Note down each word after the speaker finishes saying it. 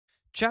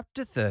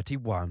Chapter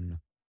 31.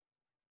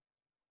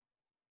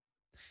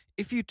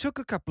 If you took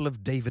a couple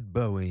of David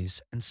Bowies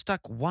and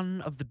stuck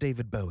one of the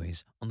David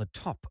Bowies on the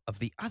top of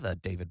the other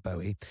David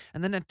Bowie,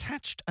 and then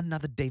attached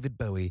another David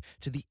Bowie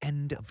to the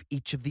end of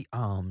each of the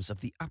arms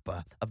of the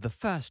upper of the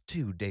first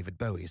two David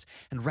Bowies,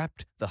 and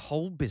wrapped the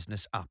whole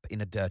business up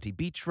in a dirty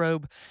beach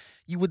robe,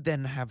 you would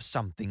then have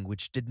something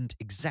which didn't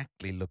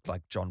exactly look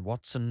like John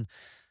Watson,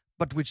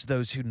 but which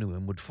those who knew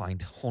him would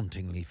find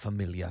hauntingly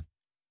familiar.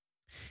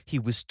 He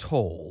was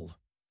tall,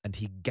 and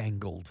he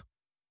gangled.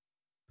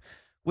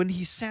 When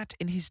he sat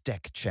in his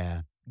deck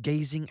chair,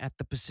 gazing at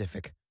the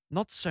Pacific,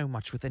 not so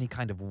much with any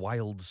kind of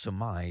wild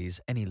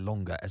surmise any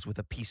longer as with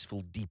a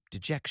peaceful deep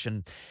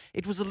dejection,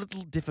 it was a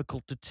little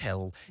difficult to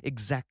tell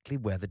exactly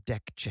where the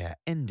deck chair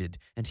ended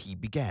and he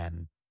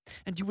began,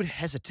 and you would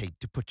hesitate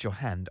to put your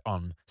hand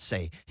on,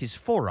 say, his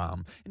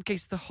forearm, in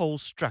case the whole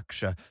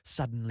structure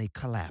suddenly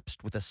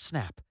collapsed with a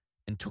snap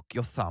and took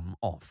your thumb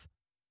off.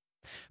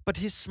 But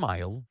his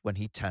smile, when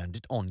he turned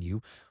it on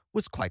you,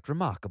 was quite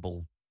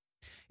remarkable.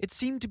 It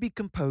seemed to be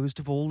composed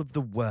of all of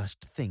the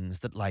worst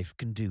things that life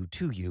can do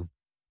to you,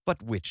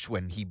 but which,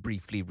 when he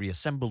briefly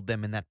reassembled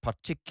them in that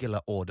particular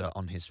order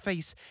on his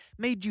face,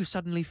 made you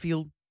suddenly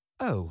feel,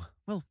 oh,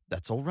 well,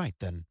 that's all right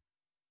then.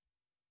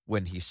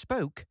 When he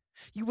spoke,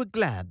 you were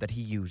glad that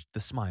he used the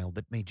smile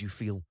that made you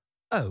feel,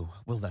 oh,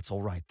 well, that's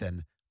all right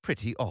then,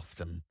 pretty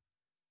often.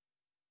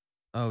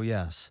 Oh,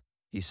 yes,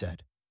 he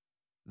said.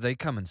 They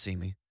come and see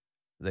me.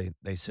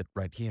 They sit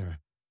right here.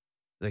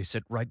 They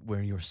sit right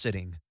where you're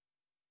sitting.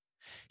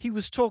 He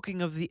was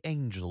talking of the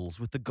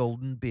angels with the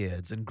golden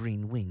beards and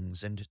green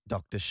wings and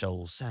Dr.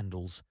 Scholl's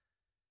sandals.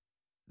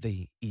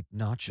 They eat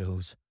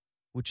nachos,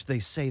 which they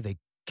say they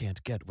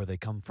can't get where they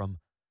come from.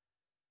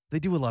 They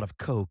do a lot of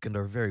coke and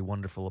are very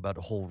wonderful about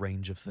a whole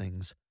range of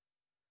things.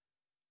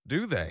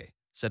 Do they?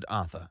 Said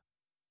Arthur.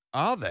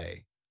 Are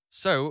they?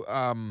 So,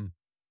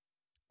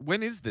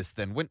 when is this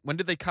then? When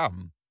did they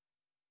come?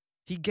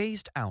 He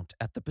gazed out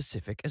at the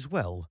Pacific as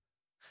well.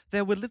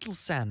 There were little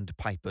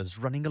sandpipers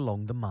running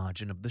along the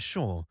margin of the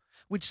shore,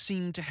 which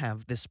seemed to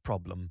have this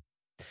problem.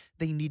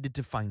 They needed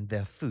to find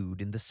their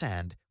food in the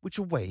sand, which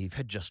a wave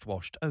had just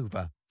washed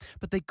over,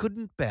 but they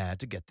couldn't bear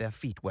to get their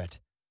feet wet.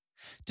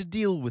 To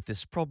deal with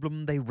this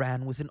problem, they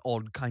ran with an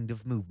odd kind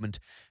of movement,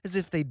 as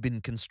if they'd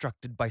been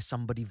constructed by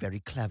somebody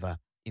very clever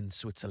in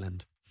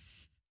Switzerland.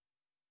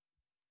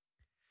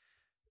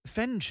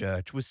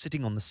 Fenchurch was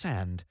sitting on the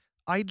sand,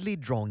 idly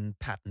drawing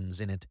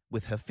patterns in it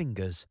with her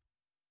fingers.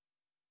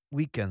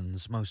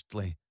 Weekends,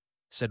 mostly,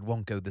 said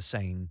Wonko the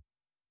Sane.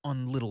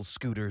 On little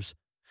scooters.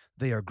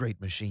 They are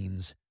great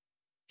machines.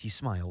 He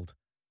smiled.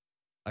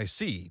 I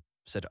see,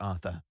 said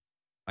Arthur.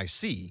 I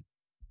see.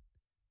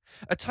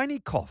 A tiny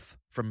cough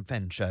from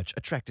Fenchurch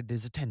attracted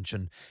his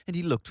attention, and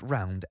he looked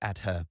round at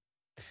her.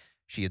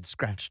 She had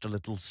scratched a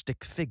little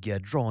stick figure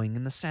drawing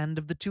in the sand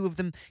of the two of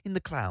them in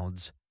the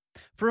clouds.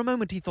 For a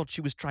moment he thought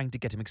she was trying to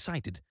get him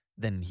excited.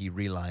 Then he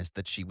realized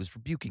that she was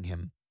rebuking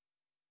him.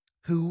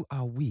 Who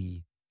are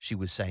we, she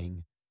was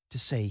saying, to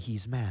say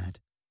he's mad?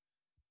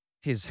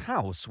 His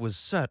house was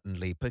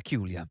certainly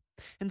peculiar,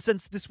 and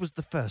since this was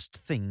the first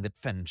thing that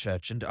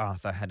Fenchurch and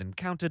Arthur had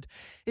encountered,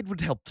 it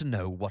would help to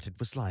know what it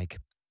was like.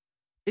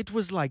 It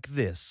was like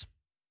this.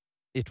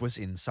 It was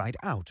inside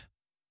out.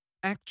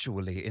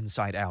 Actually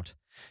inside out,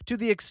 to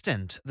the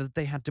extent that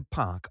they had to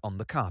park on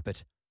the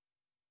carpet.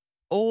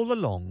 All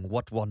along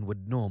what one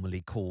would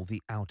normally call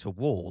the outer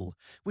wall,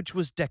 which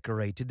was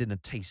decorated in a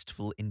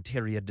tasteful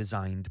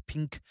interior-designed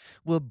pink,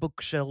 were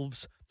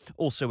bookshelves,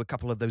 also a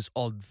couple of those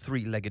odd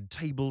three-legged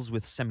tables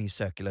with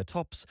semicircular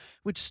tops,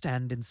 which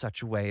stand in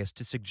such a way as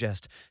to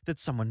suggest that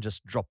someone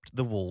just dropped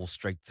the wall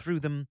straight through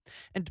them,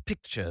 and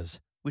pictures,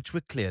 which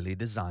were clearly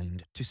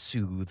designed to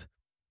soothe.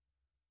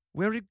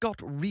 Where it got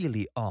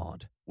really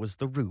odd was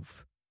the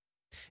roof.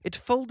 It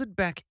folded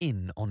back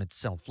in on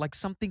itself like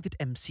something that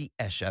M.C.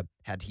 Escher,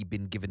 had he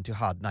been given to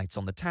hard nights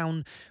on the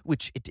town,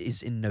 which it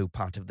is in no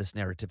part of this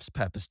narrative's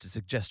purpose to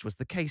suggest was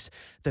the case,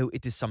 though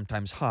it is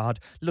sometimes hard,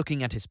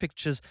 looking at his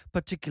pictures,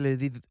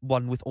 particularly the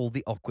one with all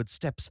the awkward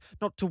steps,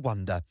 not to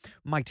wonder,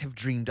 might have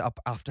dreamed up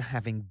after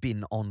having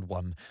been on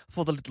one,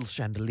 for the little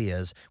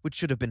chandeliers, which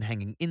should have been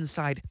hanging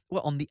inside,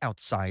 were on the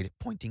outside,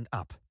 pointing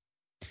up.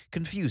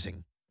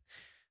 Confusing.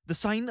 The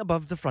sign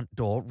above the front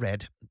door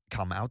read,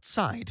 "Come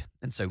outside,"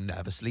 and so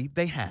nervously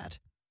they had.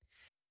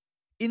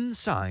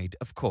 Inside,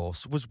 of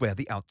course, was where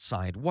the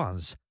outside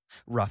was.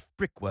 Rough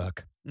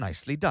brickwork,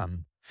 nicely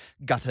done.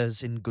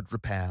 Gutters in good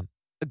repair.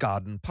 A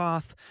garden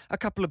path, a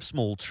couple of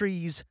small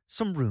trees,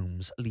 some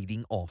rooms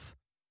leading off.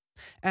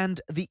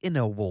 And the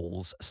inner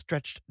walls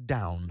stretched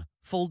down,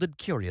 folded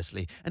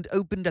curiously, and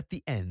opened at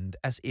the end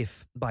as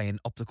if, by an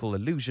optical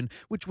illusion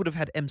which would have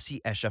had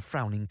M.C. Escher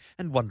frowning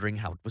and wondering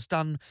how it was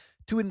done,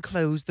 to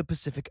enclose the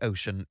Pacific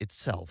Ocean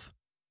itself.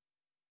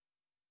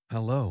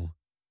 Hello,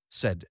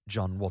 said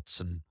John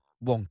Watson,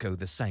 Wonko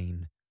the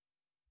Sane.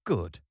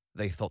 Good,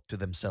 they thought to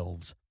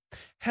themselves.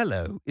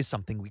 Hello is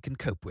something we can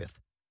cope with.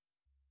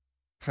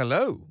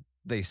 Hello,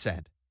 they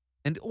said,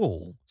 and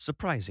all,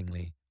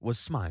 surprisingly, was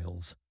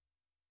smiles.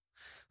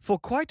 For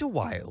quite a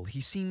while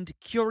he seemed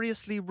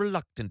curiously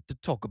reluctant to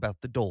talk about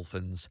the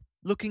dolphins,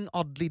 looking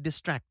oddly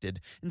distracted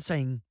and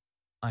saying,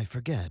 "I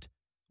forget,"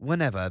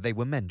 whenever they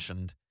were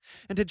mentioned,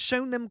 and had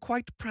shown them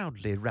quite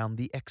proudly round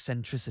the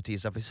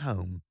eccentricities of his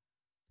home.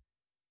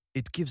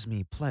 "It gives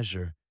me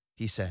pleasure,"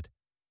 he said,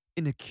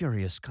 "in a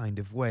curious kind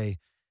of way,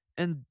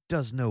 and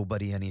does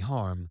nobody any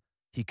harm,"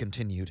 he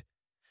continued,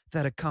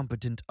 "that a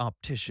competent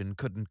optician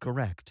couldn't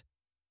correct."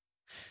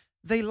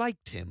 They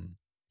liked him.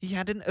 He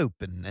had an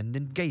open and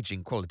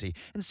engaging quality,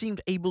 and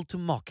seemed able to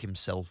mock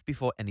himself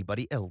before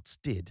anybody else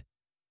did.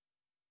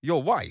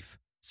 "Your wife,"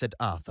 said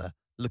Arthur,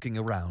 looking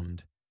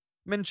around,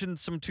 "mentioned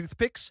some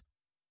toothpicks?"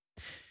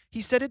 He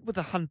said it with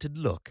a hunted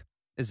look,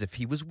 as if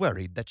he was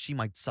worried that she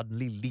might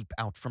suddenly leap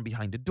out from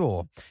behind a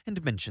door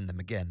and mention them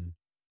again.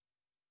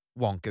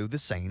 Wonko the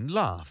Sane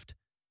laughed.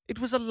 It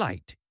was a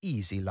light,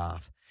 easy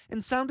laugh,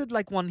 and sounded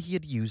like one he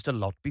had used a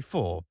lot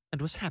before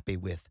and was happy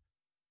with.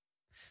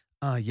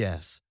 "Ah,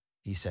 yes,"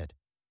 he said.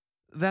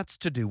 "That's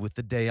to do with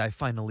the day I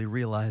finally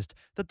realized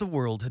that the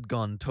world had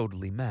gone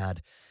totally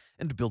mad,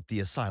 and built the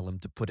asylum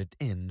to put it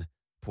in,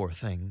 poor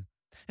thing,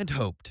 and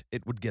hoped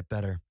it would get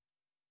better."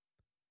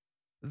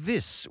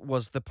 This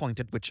was the point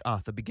at which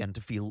Arthur began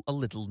to feel a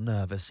little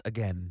nervous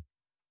again.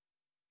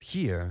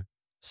 "Here,"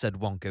 said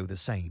Wonko the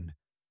Sane,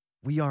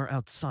 "we are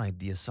outside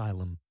the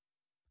asylum."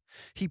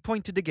 He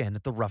pointed again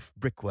at the rough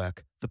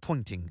brickwork, the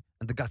pointing,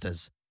 and the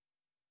gutters.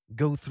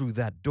 "Go through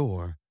that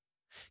door."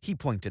 He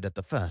pointed at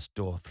the first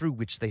door through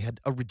which they had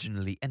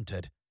originally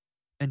entered,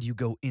 "and you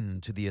go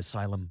into the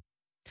asylum.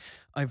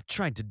 I've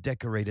tried to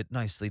decorate it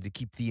nicely to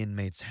keep the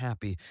inmates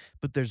happy,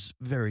 but there's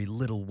very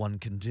little one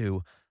can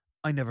do.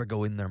 I never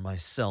go in there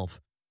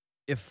myself.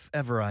 If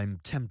ever I'm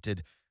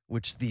tempted,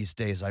 which these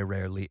days I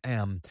rarely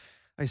am,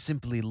 I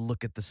simply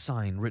look at the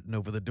sign written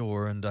over the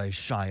door and I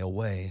shy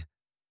away."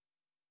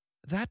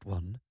 "That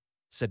one?"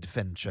 said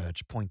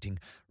Fenchurch, pointing,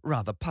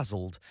 rather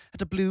puzzled,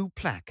 at a blue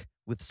plaque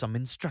with some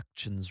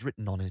instructions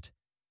written on it.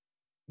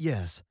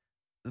 "Yes,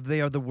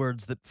 they are the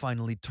words that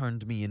finally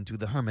turned me into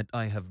the hermit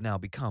I have now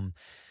become.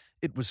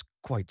 It was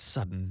quite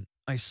sudden.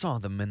 I saw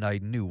them and I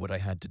knew what I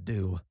had to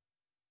do."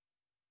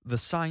 The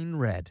sign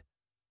read,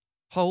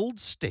 "Hold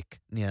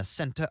stick near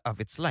center of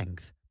its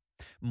length.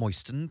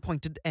 Moisten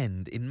pointed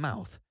end in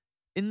mouth.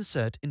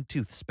 Insert in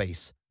tooth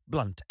space,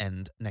 blunt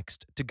end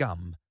next to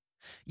gum.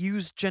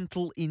 Use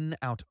gentle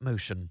in-out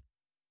motion."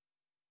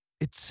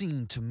 "It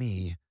seemed to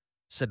me,"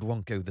 said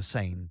Wonko the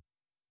Sane,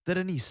 "that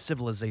any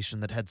civilization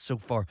that had so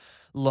far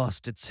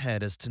lost its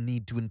head as to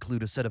need to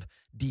include a set of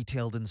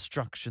detailed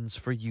instructions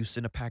for use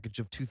in a package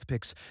of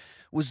toothpicks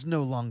was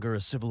no longer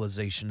a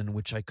civilization in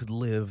which I could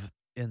live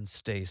and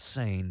stay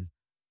sane."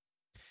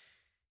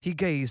 He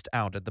gazed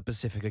out at the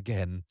Pacific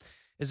again,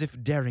 as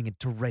if daring it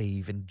to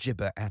rave and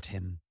gibber at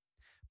him,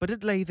 but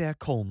it lay there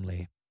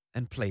calmly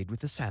and played with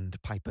the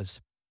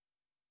sandpipers.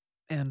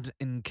 "And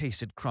in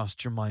case it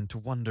crossed your mind to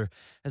wonder,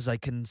 as I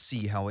can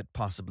see how it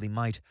possibly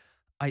might,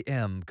 I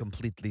am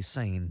completely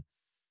sane,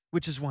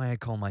 which is why I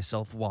call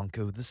myself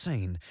Wonko the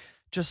Sane,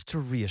 just to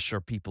reassure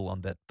people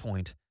on that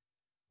point.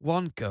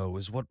 Wonko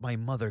is what my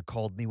mother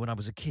called me when I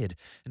was a kid,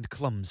 and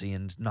clumsy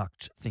and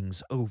knocked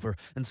things over,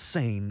 and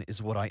sane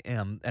is what I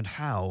am, and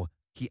how,"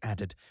 he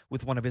added,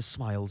 with one of his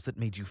smiles that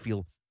made you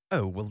feel,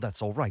 "Oh, well,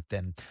 that's all right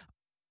then.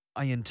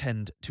 I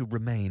intend to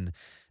remain.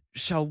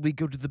 Shall we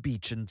go to the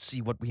beach and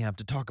see what we have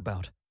to talk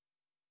about?"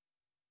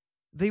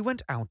 They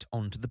went out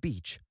onto the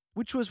beach,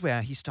 which was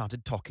where he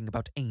started talking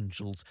about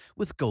angels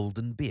with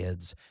golden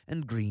beards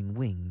and green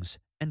wings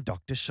and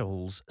Dr.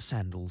 Scholl's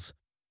sandals.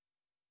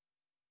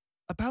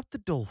 "About the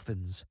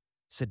dolphins,"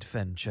 said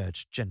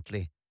Fenchurch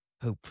gently,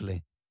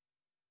 hopefully.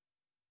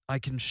 "I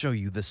can show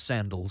you the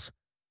sandals,"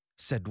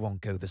 said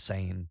Wonko the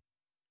Sane.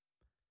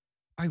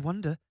 "I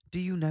wonder, do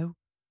you know?"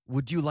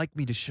 "Would you like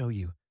me to show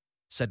you?"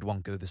 said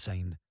Wonko the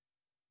Sane.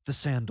 "The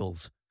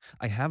sandals.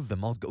 I have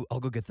them. I'll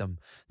go get them.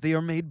 They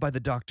are made by the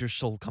Dr.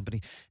 Scholl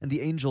Company, and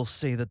the angels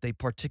say that they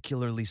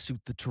particularly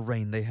suit the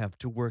terrain they have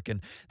to work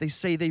in. They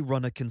say they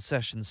run a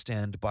concession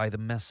stand by the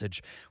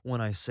message. When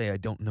I say I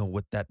don't know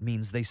what that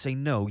means, they say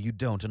no, you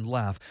don't, and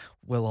laugh.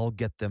 Well, I'll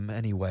get them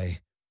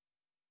anyway."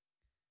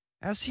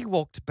 As he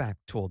walked back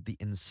toward the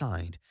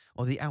inside,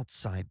 or the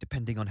outside,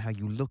 depending on how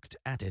you looked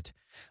at it,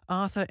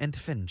 Arthur and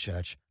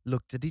Fenchurch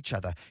looked at each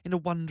other in a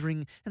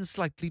wondering and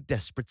slightly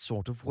desperate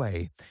sort of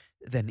way.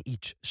 Then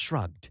each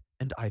shrugged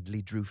and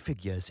idly drew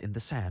figures in the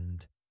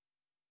sand.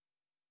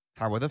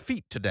 "How are the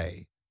feet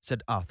today?"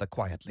 said Arthur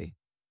quietly.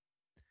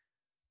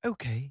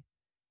 "Okay.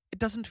 It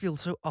doesn't feel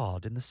so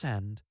odd in the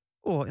sand,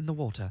 or in the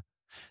water.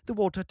 The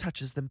water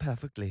touches them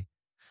perfectly.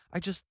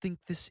 I just think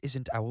this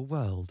isn't our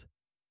world."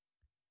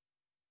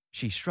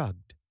 She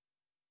shrugged.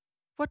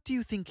 "What do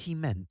you think he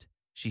meant,"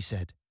 she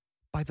said,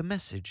 "by the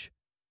message?"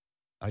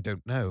 "I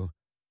don't know,"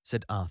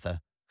 said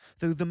Arthur,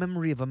 though the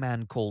memory of a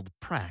man called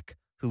Prack,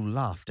 who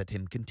laughed at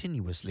him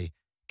continuously,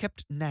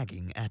 kept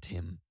nagging at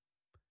him.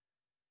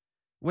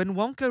 When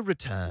Wonko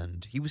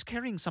returned, he was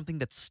carrying something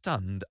that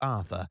stunned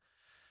Arthur.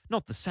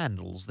 Not the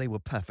sandals, they were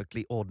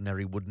perfectly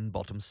ordinary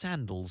wooden-bottom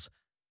sandals.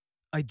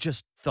 I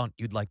just thought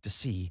you'd like to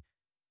see,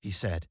 he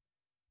said,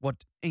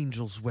 what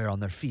angels wear on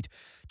their feet.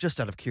 Just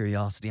out of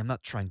curiosity, I'm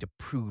not trying to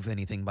prove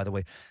anything, by the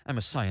way. I'm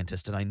a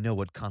scientist and I know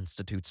what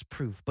constitutes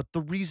proof, but the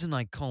reason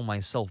I call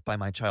myself by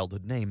my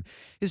childhood name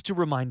is to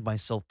remind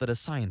myself that a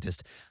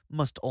scientist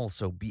must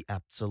also be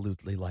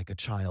absolutely like a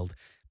child.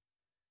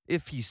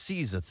 If he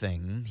sees a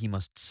thing, he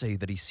must say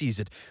that he sees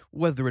it,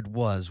 whether it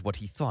was what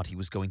he thought he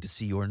was going to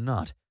see or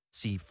not.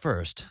 See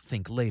first,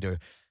 think later,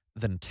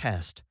 then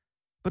test.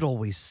 But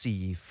always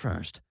see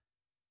first.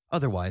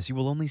 Otherwise, you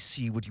will only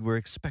see what you were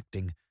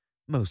expecting.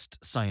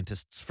 Most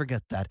scientists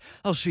forget that.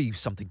 I'll show you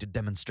something to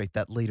demonstrate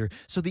that later.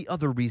 So the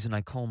other reason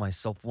I call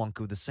myself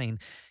Wonko the Sane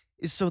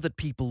is so that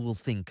people will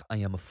think I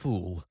am a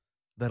fool.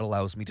 That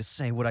allows me to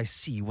say what I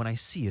see when I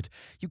see it.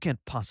 You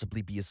can't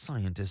possibly be a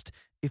scientist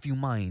if you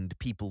mind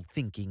people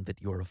thinking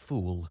that you're a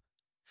fool.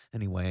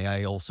 Anyway,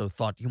 I also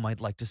thought you might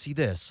like to see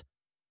this.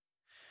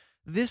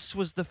 This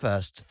was the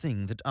first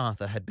thing that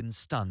Arthur had been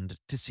stunned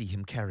to see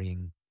him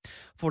carrying,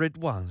 for it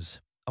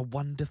was a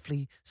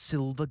wonderfully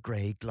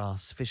silver-grey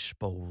glass fish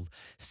bowl,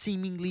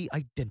 seemingly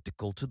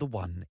identical to the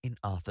one in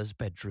Arthur's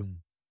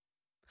bedroom.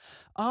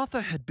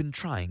 Arthur had been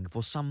trying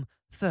for some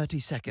 30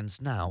 seconds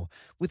now,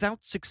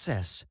 without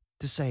success,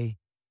 to say,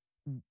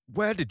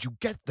 "Where did you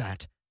get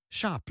that?"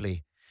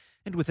 sharply,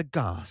 and with a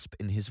gasp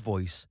in his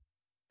voice.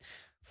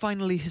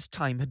 Finally his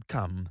time had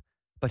come,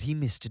 but he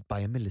missed it by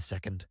a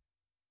millisecond.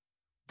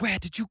 "Where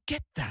did you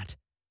get that?"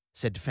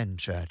 said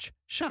Fenchurch,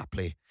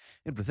 sharply,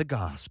 and with a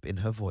gasp in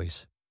her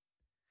voice.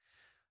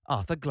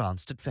 Arthur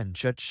glanced at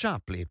Fenchurch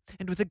sharply,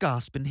 and with a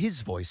gasp in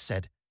his voice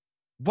said,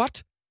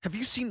 "What? Have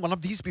you seen one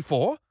of these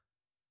before?"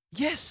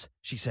 "Yes,"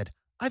 she said.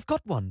 "I've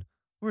got one,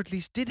 or at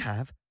least did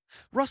have.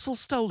 Russell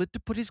stole it to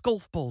put his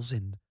golf balls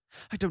in.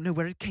 I don't know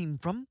where it came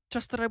from,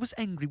 just that I was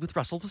angry with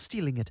Russell for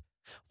stealing it.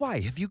 Why,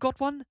 have you got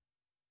one?"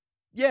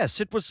 "Yes,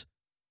 it was—"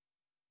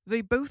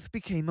 They both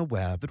became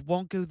aware that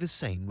Wonko the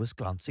Sane was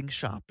glancing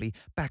sharply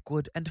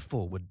backward and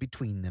forward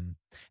between them,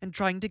 and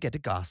trying to get a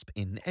gasp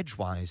in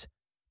edgewise.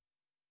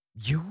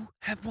 "You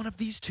have one of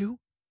these too?"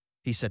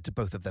 he said to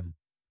both of them.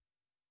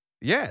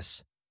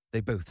 "Yes,"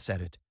 they both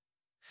said it.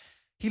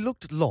 He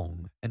looked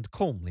long and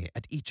calmly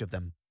at each of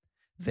them.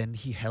 Then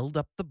he held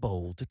up the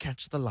bowl to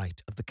catch the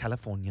light of the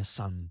California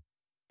sun.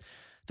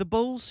 The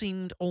bowl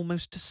seemed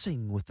almost to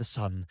sing with the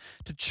sun,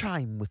 to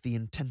chime with the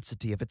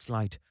intensity of its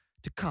light,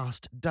 to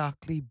cast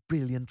darkly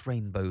brilliant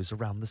rainbows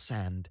around the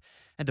sand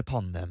and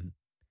upon them.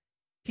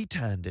 He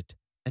turned it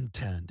and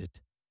turned it.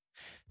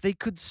 They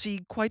could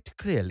see quite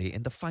clearly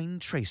in the fine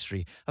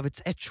tracery of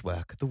its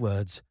etchwork the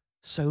words,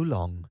 "So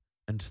long,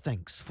 and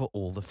thanks for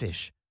all the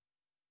fish."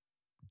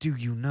 "Do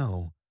you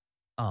know,"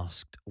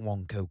 asked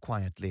Wonko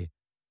quietly,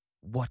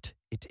 "what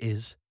it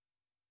is?"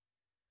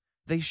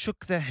 They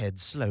shook their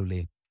heads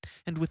slowly,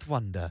 and with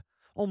wonder,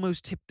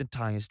 almost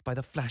hypnotized by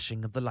the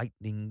flashing of the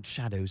lightning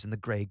shadows in the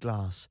grey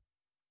glass.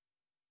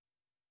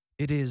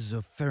 "It is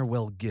a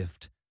farewell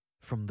gift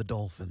from the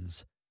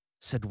dolphins,"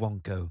 said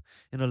Wonko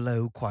in a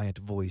low, quiet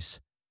voice.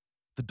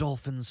 "The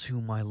dolphins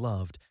whom I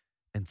loved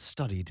and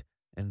studied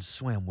and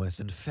swam with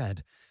and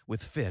fed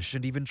with fish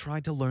and even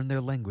tried to learn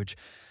their language,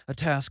 a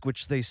task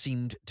which they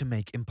seemed to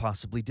make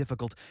impossibly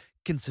difficult,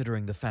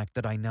 considering the fact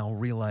that I now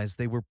realize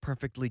they were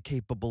perfectly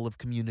capable of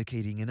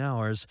communicating in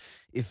ours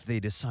if they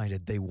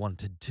decided they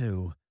wanted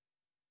to."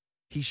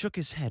 He shook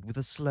his head with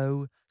a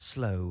slow,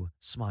 slow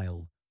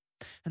smile,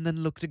 and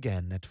then looked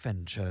again at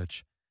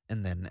Fenchurch,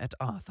 and then at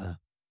Arthur.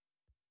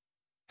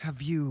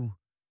 "Have you,"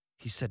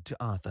 he said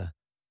to Arthur,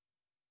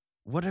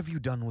 "what have you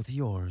done with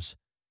yours?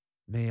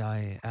 May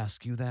I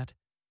ask you that?"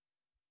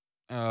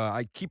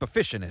 I keep a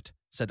fish in it,"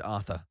 said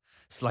Arthur,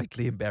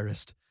 slightly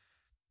embarrassed.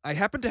 "I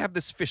happen to have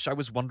this fish I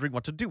was wondering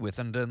what to do with,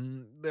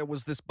 and, there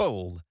was this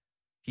bowl."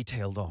 He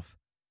tailed off.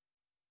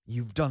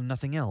 "You've done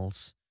nothing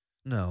else?"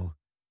 "No,"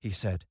 he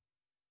said.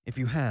 "If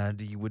you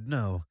had, you would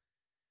know."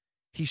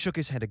 He shook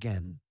his head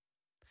again.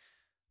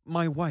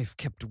 "My wife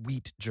kept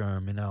wheat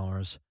germ in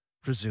ours,"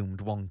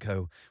 resumed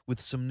Wonko,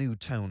 with some new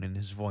tone in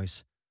his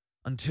voice,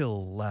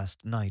 "until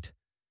last night."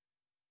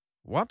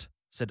 "What?"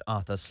 said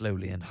Arthur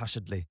slowly and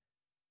hushedly.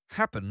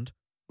 "Happened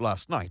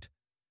last night?"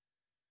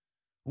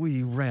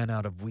 "We ran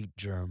out of wheat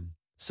germ,"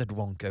 said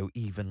Wonko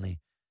evenly.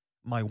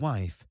 "My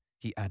wife,"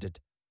 he added,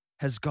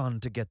 "has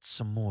gone to get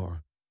some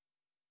more."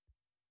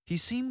 He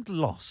seemed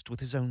lost with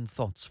his own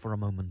thoughts for a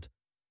moment.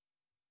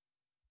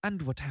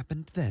 "And what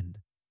happened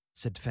then?"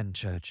 said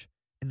Fenchurch,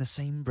 in the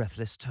same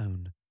breathless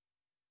tone.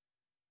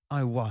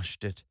 "I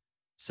washed it,"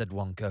 said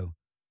Wonko.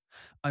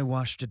 "I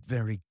washed it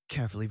very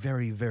carefully,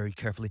 very, very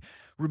carefully,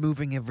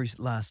 removing every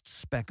last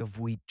speck of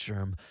wheat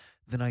germ.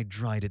 Then I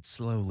dried it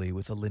slowly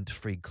with a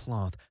lint-free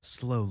cloth,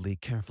 slowly,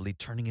 carefully,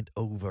 turning it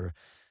over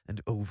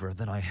and over.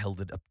 Then I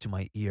held it up to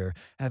my ear.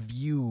 Have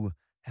you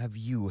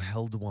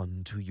held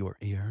one to your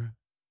ear?"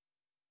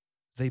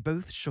 They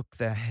both shook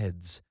their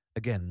heads,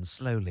 again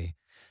slowly,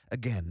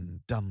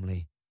 again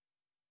dumbly.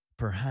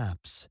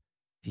 "Perhaps,"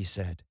 he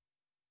said,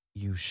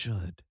 "you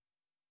should."